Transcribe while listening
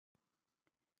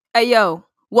Hey yo,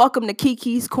 welcome to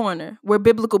Kiki's Corner, where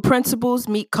biblical principles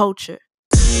meet culture.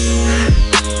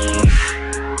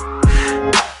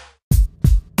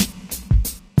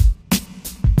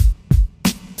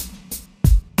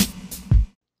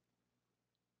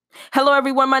 Hello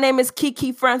everyone, my name is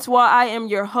Kiki Francois. I am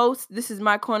your host. This is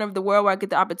my corner of the world where I get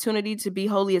the opportunity to be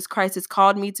holy as Christ has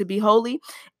called me to be holy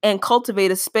and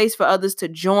cultivate a space for others to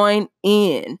join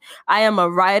in. I am a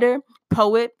writer,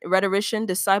 poet, rhetorician,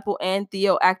 disciple, and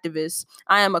theoactivist.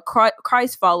 I am a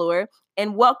Christ follower,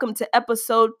 and welcome to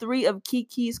episode 3 of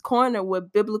Kiki's Corner, where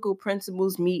biblical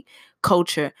principles meet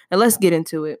culture. And let's get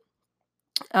into it.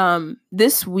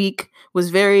 This week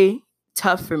was very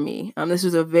tough for me. This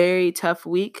was a very tough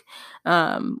week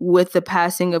with the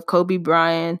passing of Kobe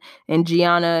Bryant and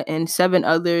Gianna and 7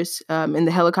 others in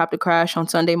the helicopter crash on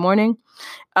Sunday morning.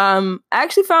 I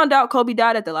actually found out Kobe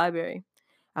died at the library.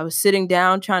 I was sitting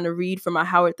down trying to read for my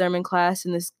Howard Thurman class,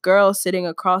 and this girl sitting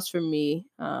across from me,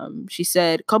 she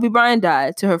said, "Kobe Bryant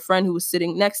died," to her friend who was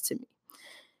sitting next to me.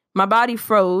 My body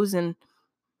froze, and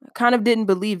I kind of didn't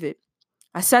believe it.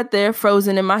 I sat there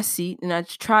frozen in my seat, and I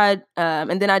tried,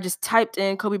 and then I just typed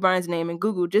in Kobe Bryant's name in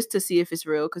Google just to see if it's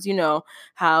real, because you know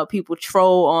how people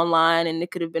troll online, and it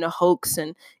could have been a hoax,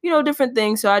 and different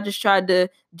things. So I just tried to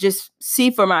just see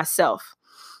for myself.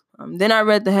 Then I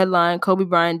read the headline: Kobe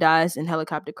Bryant dies in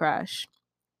helicopter crash.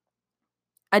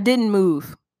 I didn't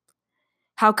move.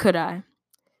 How could I?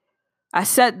 I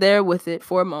sat there with it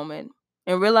for a moment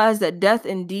and realized that death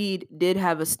indeed did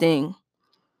have a sting.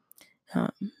 Um,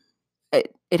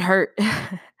 it hurt.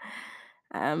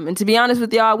 And to be honest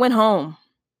with y'all, I went home.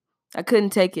 I couldn't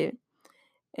take it.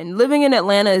 And living in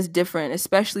Atlanta is different,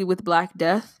 especially with Black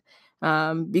death,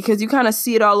 because you kind of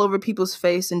see it all over people's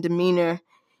face and demeanor.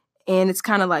 And it's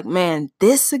kind of like, man,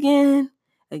 this again,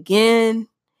 again,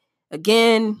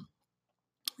 again.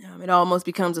 It almost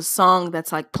becomes a song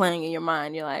that's like playing in your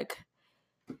mind. You're like,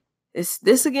 is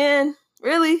this again?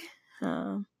 Really?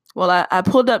 Well, I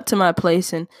pulled up to my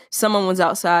place, and someone was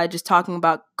outside just talking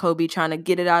about Kobe, trying to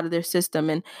get it out of their system.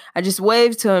 And I just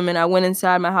waved to him, and I went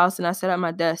inside my house, and I sat at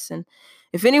my desk. And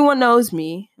if anyone knows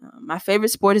me, my favorite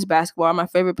sport is basketball. My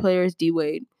favorite player is D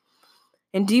Wade.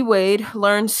 And D Wade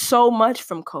learned so much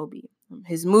from Kobe.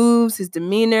 His moves, his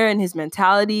demeanor, and his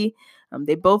mentality.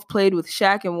 They both played with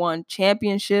Shaq and won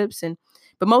championships.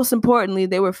 But most importantly,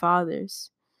 they were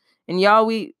fathers. And y'all,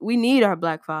 we need our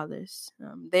Black fathers.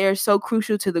 They are so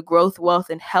crucial to the growth, wealth,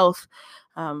 and health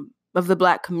of the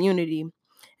Black community.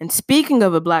 And speaking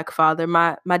of a Black father,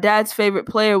 my dad's favorite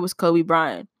player was Kobe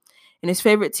Bryant, and his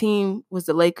favorite team was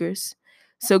the Lakers.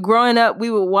 So growing up, we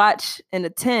would watch and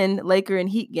attend Laker and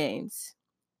Heat games.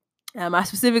 I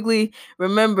specifically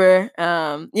remember,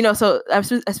 I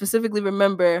specifically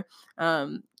remember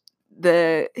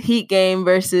the Heat game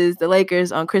versus the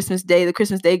Lakers on Christmas Day, the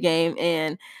Christmas Day game.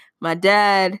 And my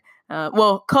dad,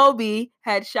 Kobe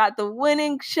had shot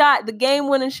the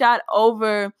game-winning shot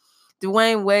over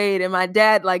Dwayne Wade, and my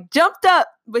dad like jumped up,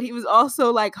 but he was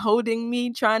also like holding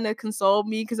me, trying to console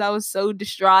me because I was so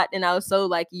distraught and I was so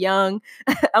like young.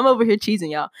 I'm over here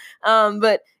cheesing y'all.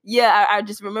 But yeah, I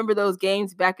just remember those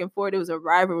games back and forth. It was a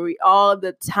rivalry all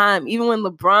the time, even when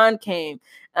LeBron came.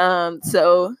 I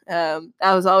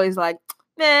was always like,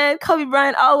 man, Kobe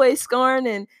Bryant always scoring,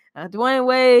 and Dwayne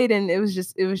Wade, and it was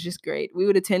just great. We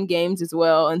would attend games as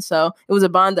well, and so it was a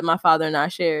bond that my father and I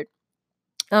shared.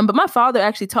 But my father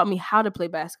actually taught me how to play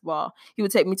basketball. He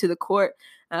would take me to the court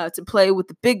to play with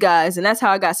the big guys, and that's how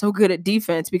I got so good at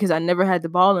defense, because I never had the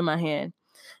ball in my hand.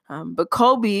 But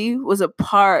Kobe was a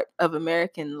part of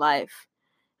American life.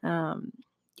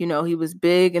 He was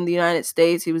big in the United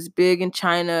States. He was big in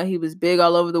China. He was big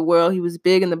all over the world. He was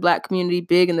big in the Black community,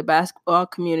 big in the basketball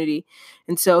community.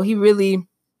 And so he really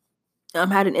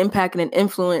had an impact and an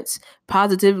influence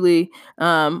positively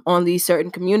on these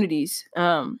certain communities.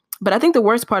 But I think the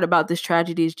worst part about this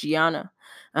tragedy is Gianna.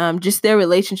 Just their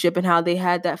relationship and how they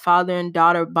had that father and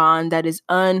daughter bond that is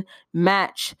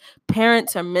unmatched.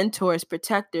 Parents are mentors,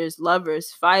 protectors,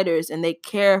 lovers, fighters, and they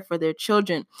care for their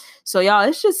children. So y'all,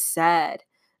 it's just sad.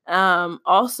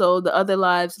 Also, the other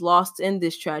lives lost in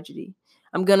this tragedy.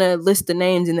 I'm going to list the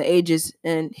names and the ages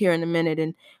here in a minute.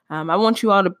 And I want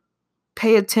you all to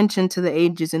pay attention to the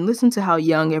ages and listen to how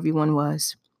young everyone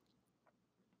was.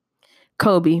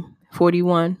 Kobe,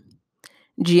 41.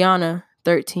 Gianna,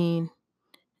 13.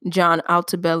 John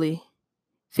Altobelli,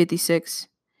 56.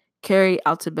 Carrie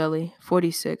Altobelli,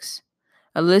 46.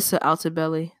 Alyssa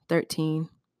Altobelli, 13.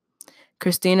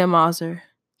 Christina Mauser,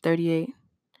 38.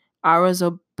 Ara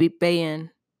Zobayan,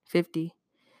 50.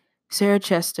 Sarah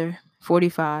Chester,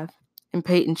 45. And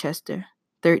Peyton Chester,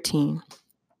 13.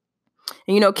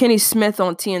 And Kenny Smith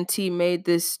on TNT made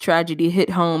this tragedy hit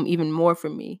home even more for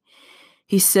me.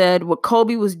 He said what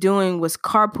Kobe was doing was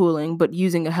carpooling, but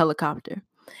using a helicopter.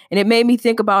 And it made me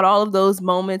think about all of those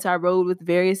moments I rode with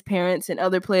various parents and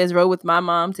other players rode with my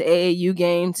mom to AAU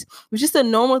games. It was just a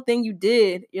normal thing you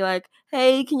did. You're like,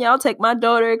 hey, can y'all take my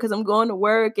daughter because I'm going to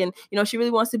work? And, she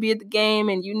really wants to be at the game.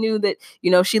 And you knew that,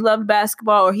 she loved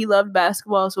basketball or he loved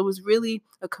basketball. So it was really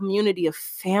a community, a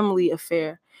family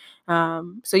affair.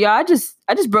 So yeah, I just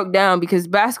broke down because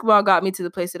basketball got me to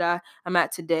the place that I'm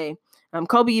at today.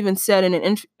 Kobe even said in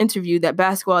an interview that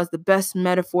basketball is the best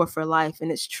metaphor for life, and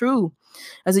it's true.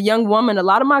 As a young woman, a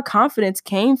lot of my confidence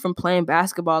came from playing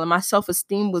basketball, and my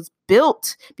self-esteem was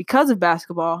built because of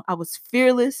basketball. I was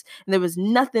fearless, and there was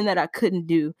nothing that I couldn't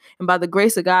do. And by the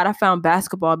grace of God, I found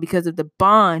basketball because of the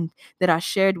bond that I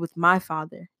shared with my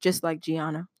father, just like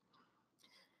Gianna.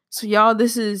 So y'all,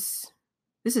 this is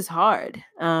hard.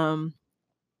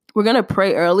 We're gonna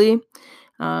pray early.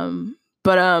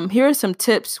 But here are some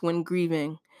tips when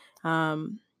grieving.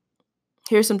 I'm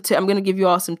going to give you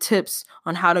all some tips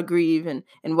on how to grieve and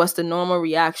what's the normal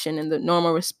reaction and the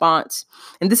normal response.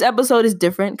 And this episode is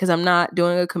different because I'm not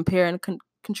doing a compare and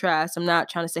contrast. I'm not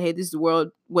trying to say, hey, this is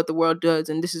what the world does,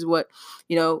 and this is what,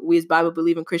 we as Bible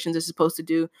believing Christians are supposed to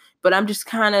do. But I'm just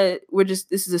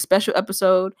this is a special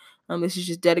episode. This is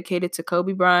just dedicated to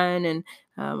Kobe Bryant and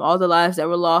all the lives that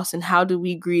were lost and how do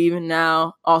we grieve, and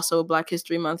now also Black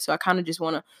History Month. So I kind of just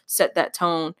want to set that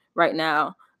tone right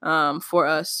now for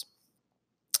us.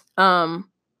 So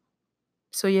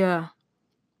yeah.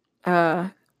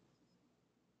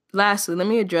 Lastly, let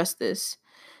me address this.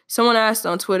 Someone asked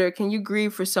on Twitter, can you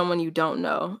grieve for someone you don't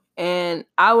know? And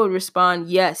I would respond,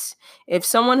 yes. If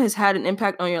someone has had an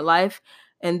impact on your life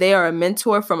and they are a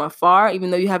mentor from afar,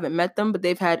 even though you haven't met them, but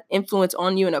they've had influence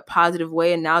on you in a positive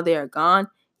way and now they are gone,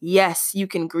 yes, you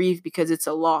can grieve because it's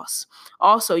a loss.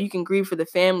 Also, you can grieve for the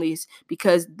families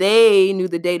because they knew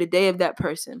the day-to-day of that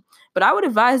person. But I would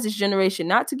advise this generation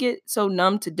not to get so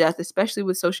numb to death, especially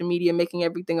with social media making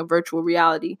everything a virtual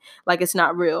reality, like it's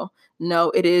not real.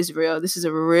 No, it is real. This is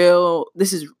real.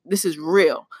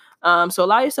 So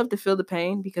allow yourself to feel the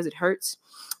pain because it hurts.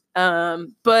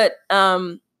 But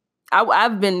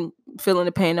I've been feeling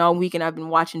the pain all week, and I've been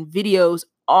watching videos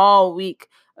all week,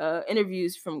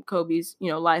 interviews from Kobe's,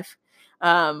 life.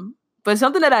 But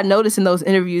something that I noticed in those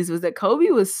interviews was that Kobe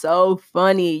was so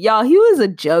funny. Y'all, he was a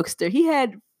jokester. He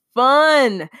had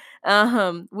fun,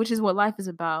 which is what life is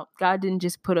about. God didn't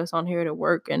just put us on here to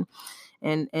work, and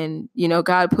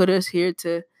God put us here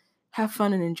to have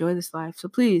fun and enjoy this life. So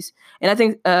please, and I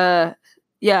think,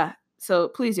 so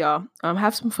please, y'all,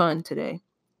 have some fun today.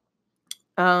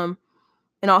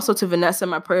 And also to Vanessa,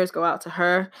 my prayers go out to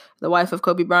her, the wife of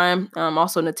Kobe Bryant.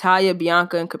 Also Natalia,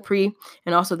 Bianca, and Capri,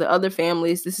 and also the other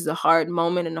families. This is a hard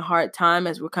moment and a hard time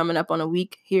as we're coming up on a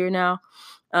week here now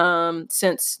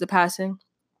since the passing.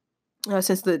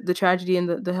 Since the tragedy and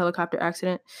the helicopter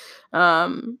accident.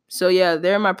 So yeah,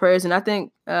 they're my prayers. And I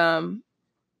think,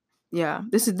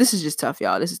 this is just tough,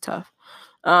 y'all. This is tough.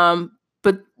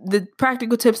 But the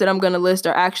practical tips that I'm going to list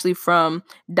are actually from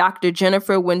Dr.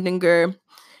 Jennifer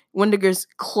Windiger's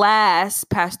class,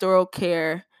 Pastoral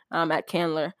Care at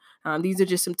Candler. These are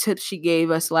just some tips she gave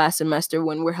us last semester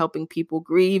when we're helping people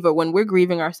grieve or when we're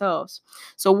grieving ourselves.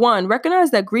 So 1,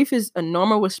 recognize that grief is a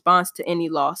normal response to any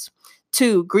loss.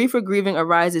 2, grief or grieving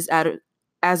arises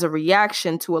as a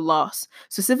reaction to a loss.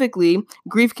 Specifically,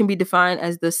 grief can be defined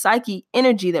as the psyche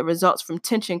energy that results from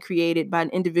tension created by an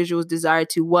individual's desire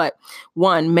to what?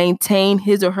 1, maintain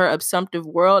his or her assumptive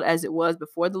world as it was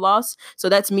before the loss. So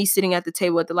that's me sitting at the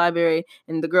table at the library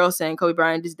and the girl saying Kobe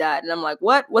Bryant just died. And I'm like,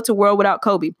 what? What's a world without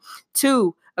Kobe?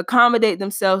 2, accommodate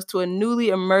themselves to a newly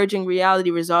emerging reality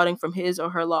resulting from his or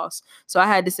her loss. So I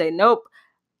had to say, nope,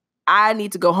 I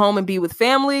need to go home and be with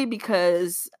family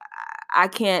because I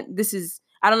can't,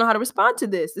 I don't know how to respond to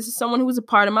this. This is someone who was a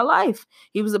part of my life.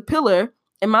 He was a pillar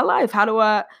in my life. How do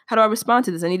I respond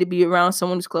to this? I need to be around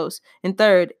someone who's close. And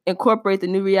 3rd, incorporate the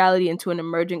new reality into an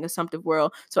emerging assumptive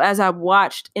world. So as I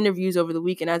watched interviews over the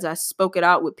week and as I spoke it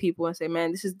out with people and say,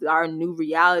 man, this is our new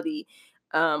reality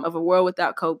of a world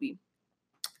without Kobe.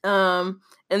 And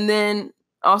then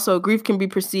also, grief can be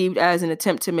perceived as an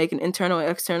attempt to make an internal and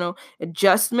external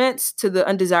adjustments to the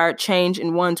undesired change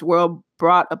in one's world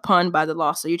brought upon by the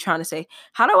loss. So you're trying to say,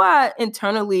 how do I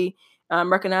internally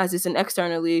recognize this and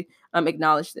externally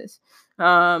acknowledge this?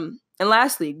 And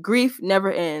lastly, grief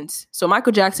never ends. So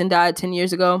Michael Jackson died 10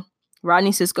 years ago. Rodney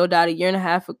Sisqo died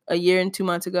a year and 2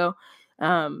 months ago.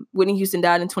 Whitney Houston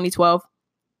died in 2012.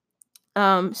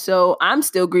 So I'm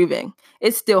still grieving.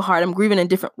 It's still hard. I'm grieving in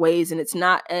different ways, and it's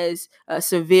not as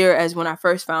severe as when I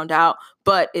first found out,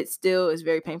 but it still is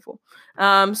very painful.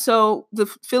 So the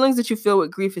feelings that you feel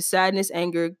with grief is sadness,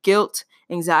 anger, guilt,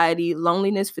 anxiety,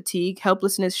 loneliness, fatigue,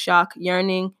 helplessness, shock,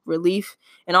 yearning, relief,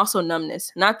 and also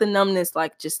numbness. Not the numbness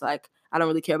like just like I don't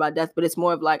really care about death, but it's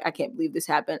more of like I can't believe this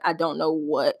happened. I don't know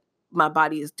what my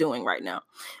body is doing right now.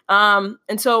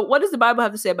 And so what does the Bible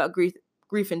have to say about grief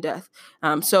and death?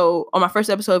 So on my first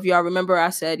episode, if y'all remember, I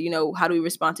said, how do we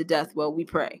respond to death? Well, we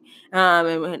pray,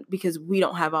 because we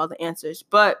don't have all the answers,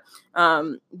 but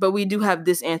we do have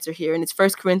this answer here, and it's 1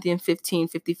 Corinthians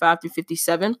 15:55 through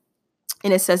 57,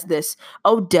 and it says this: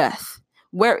 "O death,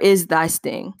 where is thy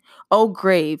sting? O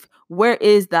grave, where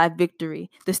is thy victory?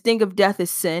 The sting of death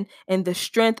is sin, and the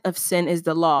strength of sin is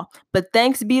the law. But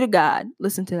thanks be to God."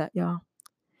 Listen to that, y'all.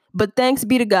 "But thanks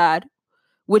be to God,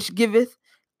 which giveth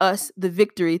us the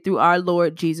victory through our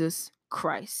Lord Jesus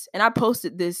Christ." And I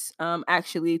posted this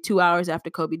actually 2 hours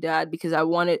after Kobe died, because I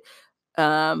wanted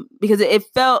because it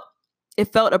felt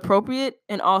appropriate,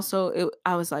 and also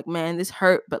I was like, man, this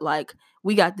hurt, but like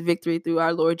we got the victory through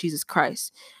our Lord Jesus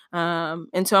Christ.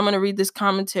 And so I'm going to read this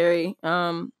commentary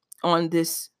on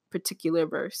this particular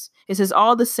verse. It says,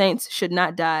 "All the saints should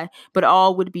not die, but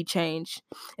all would be changed.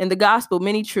 In the gospel,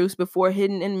 many truths before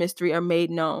hidden in mystery are made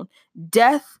known.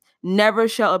 Death never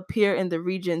shall appear in the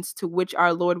regions to which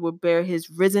our Lord will bear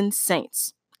his risen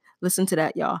saints." Listen to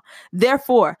that, y'all.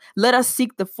 "Therefore, let us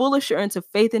seek the full assurance of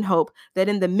faith and hope, that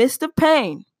in the midst of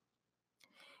pain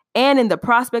and in the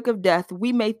prospect of death,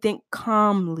 we may think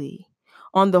calmly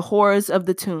on the horrors of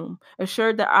the tomb,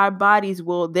 assured that our bodies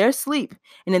will there sleep,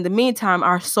 and in the meantime,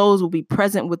 our souls will be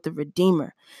present with the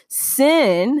Redeemer.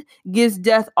 Sin gives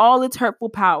death all its hurtful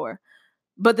power,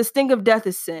 but the sting of death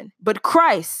is sin. But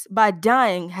Christ, by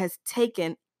dying, has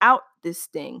taken out this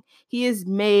sting. He has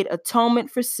made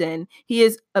atonement for sin. He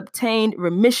has obtained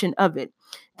remission of it.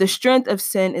 The strength of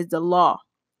sin is the law.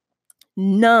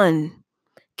 None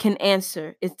can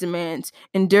answer its demands,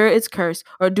 endure its curse,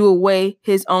 or do away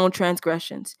his own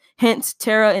transgressions. Hence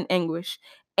terror and anguish.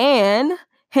 And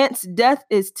hence death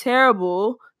is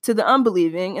terrible to the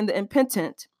unbelieving and the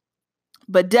impenitent.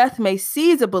 But death may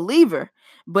seize a believer,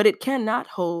 but it cannot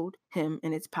hold him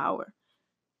in its power."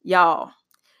 Y'all,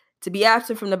 to be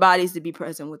absent from the body is to be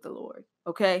present with the Lord,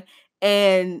 okay?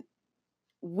 And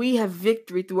we have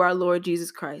victory through our Lord Jesus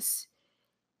Christ.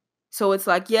 So it's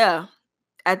like, yeah,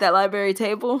 at that library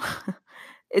table,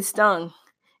 it stung,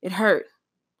 it hurt.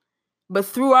 But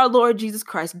through our Lord Jesus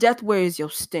Christ, death, where is your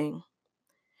sting?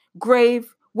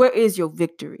 Grave, where is your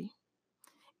victory?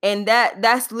 And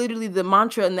that's literally the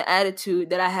mantra and the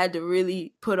attitude that I had to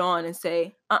really put on and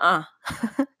say,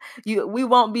 we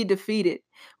won't be defeated.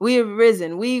 We have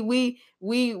risen. We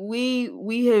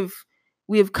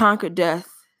have conquered death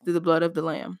through the blood of the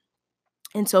Lamb.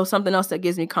 And so something else that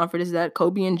gives me comfort is that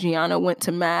Kobe and Gianna went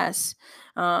to mass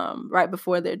right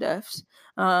before their deaths.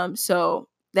 So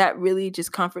that really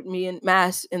just comforted me. And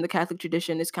mass in the Catholic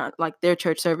tradition is kind of like their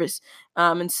church service.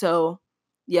 And so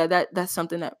yeah, that's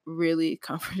something that really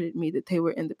comforted me, that they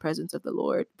were in the presence of the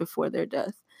Lord before their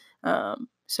death.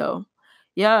 So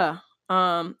yeah.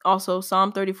 Also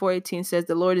Psalm 34:18 says,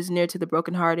 "The Lord is near to the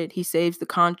brokenhearted. He saves the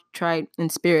contrite in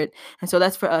spirit." And so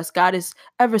that's for us. God is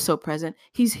ever so present.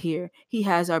 He's here. He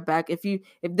has our back. If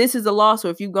this is a loss, or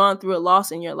if you've gone through a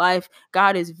loss in your life,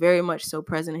 God is very much so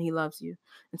present, and he loves you.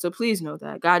 And so please know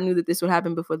that God knew that this would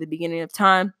happen before the beginning of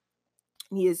time.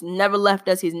 He has never left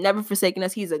us. He's never forsaken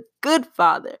us. He's a good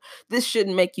father. This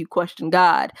shouldn't make you question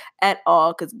God at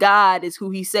all, because God is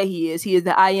who he say he is. He is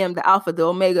the I am, the Alpha, the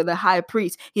Omega, the high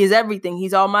priest. He is everything.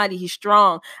 He's almighty. He's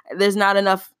strong. There's not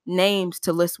enough names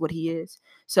to list what he is.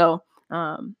 So,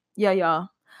 yeah, y'all,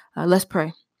 let's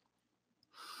pray.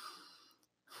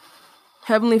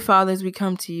 Heavenly Father, as we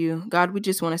come to you, God, we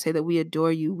just want to say that we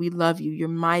adore you. We love you. You're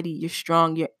mighty. You're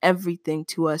strong. You're everything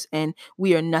to us, and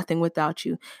we are nothing without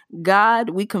you.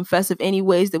 God, we confess of any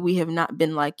ways that we have not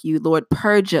been like you. Lord,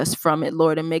 purge us from it,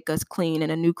 Lord, and make us clean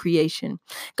and a new creation.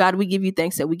 God, we give you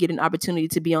thanks that we get an opportunity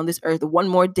to be on this earth one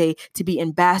more day, to be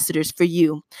ambassadors for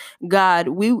you. God,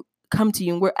 we come to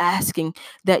you and we're asking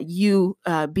that you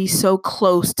be so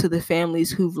close to the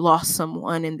families who've lost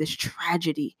someone in this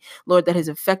tragedy, Lord, that has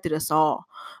affected us all.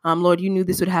 Lord, you knew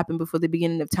this would happen before the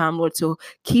beginning of time, Lord, so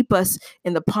keep us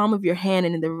in the palm of your hand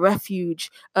and in the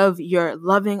refuge of your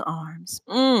loving arms.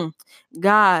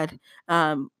 God,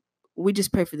 we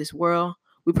just pray for this world.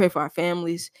 We pray for our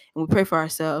families, and we pray for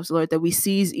ourselves, Lord, that we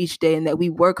seize each day and that we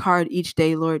work hard each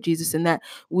day, Lord Jesus, and that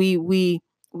we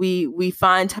we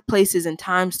find places and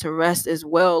times to rest as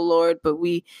well, Lord, but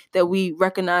that we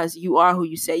recognize you are who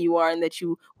you say you are, and that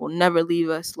you will never leave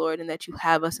us, Lord, and that you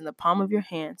have us in the palm of your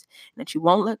hands, and that you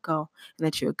won't let go, and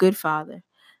that you're a good Father.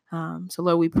 So,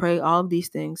 Lord, we pray all of these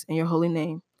things in your holy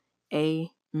name.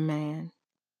 Amen.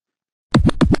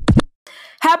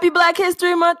 Happy Black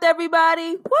History Month,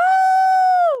 everybody.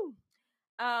 Woo!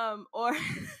 Or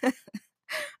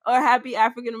or happy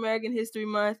African American History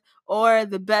Month, or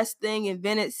the best thing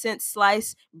invented since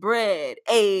sliced bread.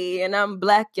 Hey, and I'm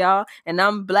black, y'all, and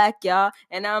I'm black, y'all,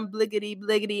 and I'm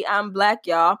bliggity, I'm black,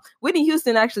 y'all. Whitney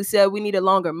Houston actually said we need a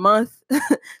longer month.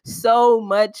 So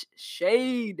much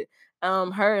shade.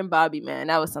 Her and Bobby, man,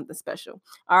 that was something special.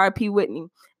 R.I.P. Whitney.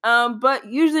 But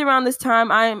usually around this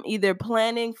time, I am either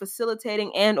planning,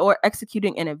 facilitating, and or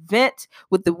executing an event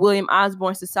with the William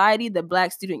Osborne Society, the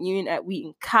Black Student Union at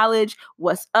Wheaton College.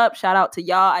 What's up? Shout out to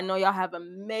y'all. I know y'all have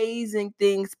amazing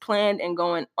things planned and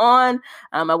going on.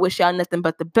 I wish y'all nothing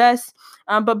but the best.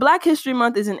 But Black History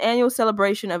Month is an annual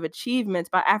celebration of achievements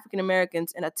by African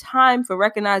Americans and a time for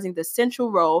recognizing the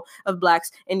central role of Blacks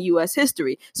in U.S.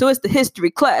 history. So it's the history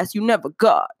class you never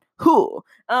got. Who?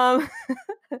 But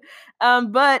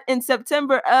in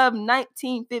September of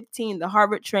 1915, the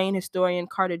Harvard-trained historian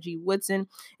Carter G. Woodson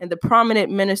and the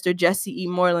prominent minister Jesse E.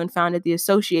 Moreland founded the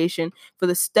Association for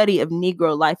the Study of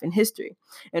Negro Life and History,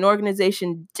 an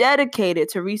organization dedicated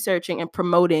to researching and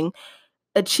promoting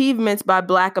achievements by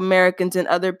Black Americans and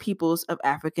other peoples of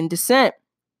African descent.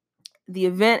 The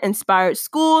event inspired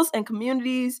schools and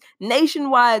communities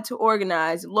nationwide to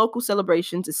organize local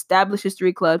celebrations, establish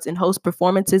history clubs, and host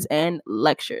performances and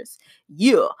lectures.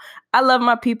 Yeah, I love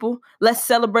my people. Let's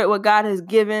celebrate what God has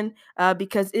given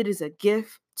because it is a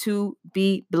gift to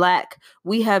be Black.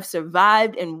 We have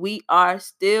survived and we are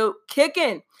still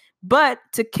kicking. But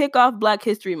to kick off Black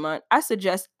History Month, I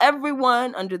suggest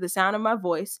everyone under the sound of my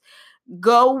voice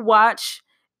go watch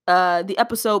the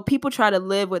episode People Try to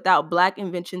Live Without Black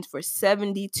Inventions for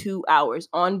 72 hours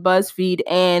on BuzzFeed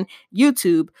and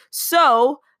YouTube.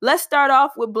 So let's start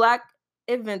off with Black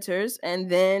inventors and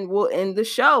then we'll end the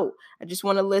show. I just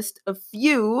want to list a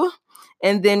few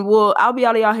and then I'll be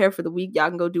out of y'all hair for the week. Y'all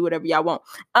can go do whatever y'all want.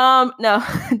 No,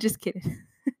 just kidding.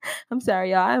 I'm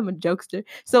sorry, y'all. I'm a jokester.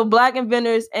 So Black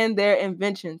inventors and their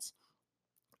inventions: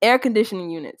 air conditioning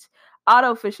units,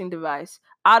 auto fishing device,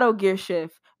 auto gear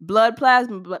shift, blood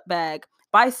plasma bag,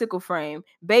 bicycle frame,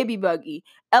 baby buggy,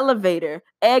 elevator,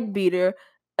 egg beater,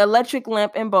 electric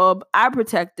lamp and bulb, eye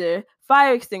protector,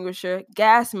 fire extinguisher,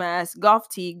 gas mask, golf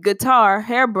tee, guitar,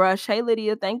 hairbrush, hey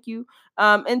Lydia, thank you,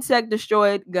 insect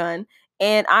destroyed gun,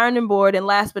 and ironing board, and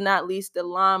last but not least, the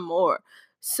lawnmower.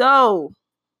 So,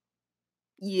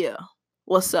 yeah,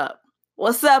 what's up?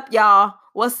 What's up, y'all?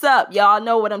 What's up? Y'all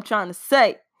know what I'm trying to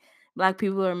say. Black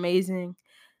people are amazing.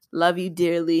 Love you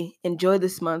dearly. Enjoy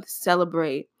this month.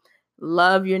 Celebrate.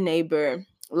 Love your neighbor.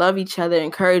 Love each other.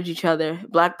 Encourage each other.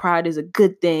 Black pride is a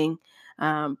good thing.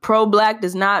 Pro-Black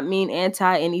does not mean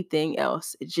anti anything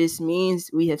else. It just means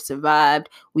we have survived.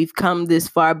 We've come this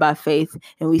far by faith,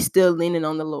 and we still leaning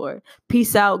on the Lord.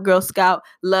 Peace out, Girl Scout.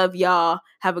 Love y'all.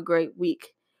 Have a great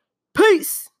week.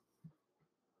 Peace.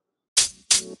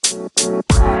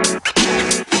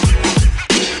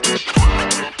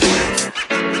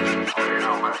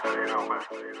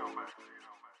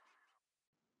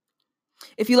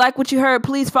 If you like what you heard,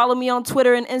 please follow me on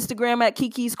Twitter and Instagram at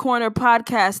Kiki's Corner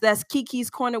Podcast. That's Kiki's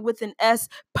Corner with an S,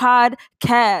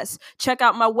 podcast. Check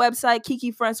out my website,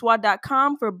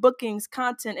 kikifrancois.com, for bookings,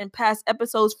 content, and past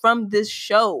episodes from this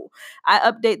show. I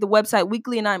update the website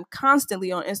weekly, and I'm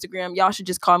constantly on Instagram. Y'all should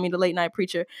just call me the late night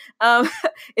preacher.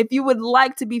 If you would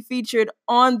like to be featured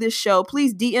on this show,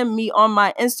 please DM me on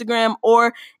my Instagram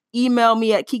or email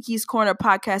me at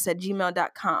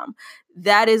kikiscornerpodcast@gmail.com.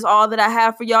 That is all that I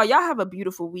have for y'all. Y'all have a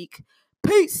beautiful week.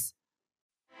 Peace.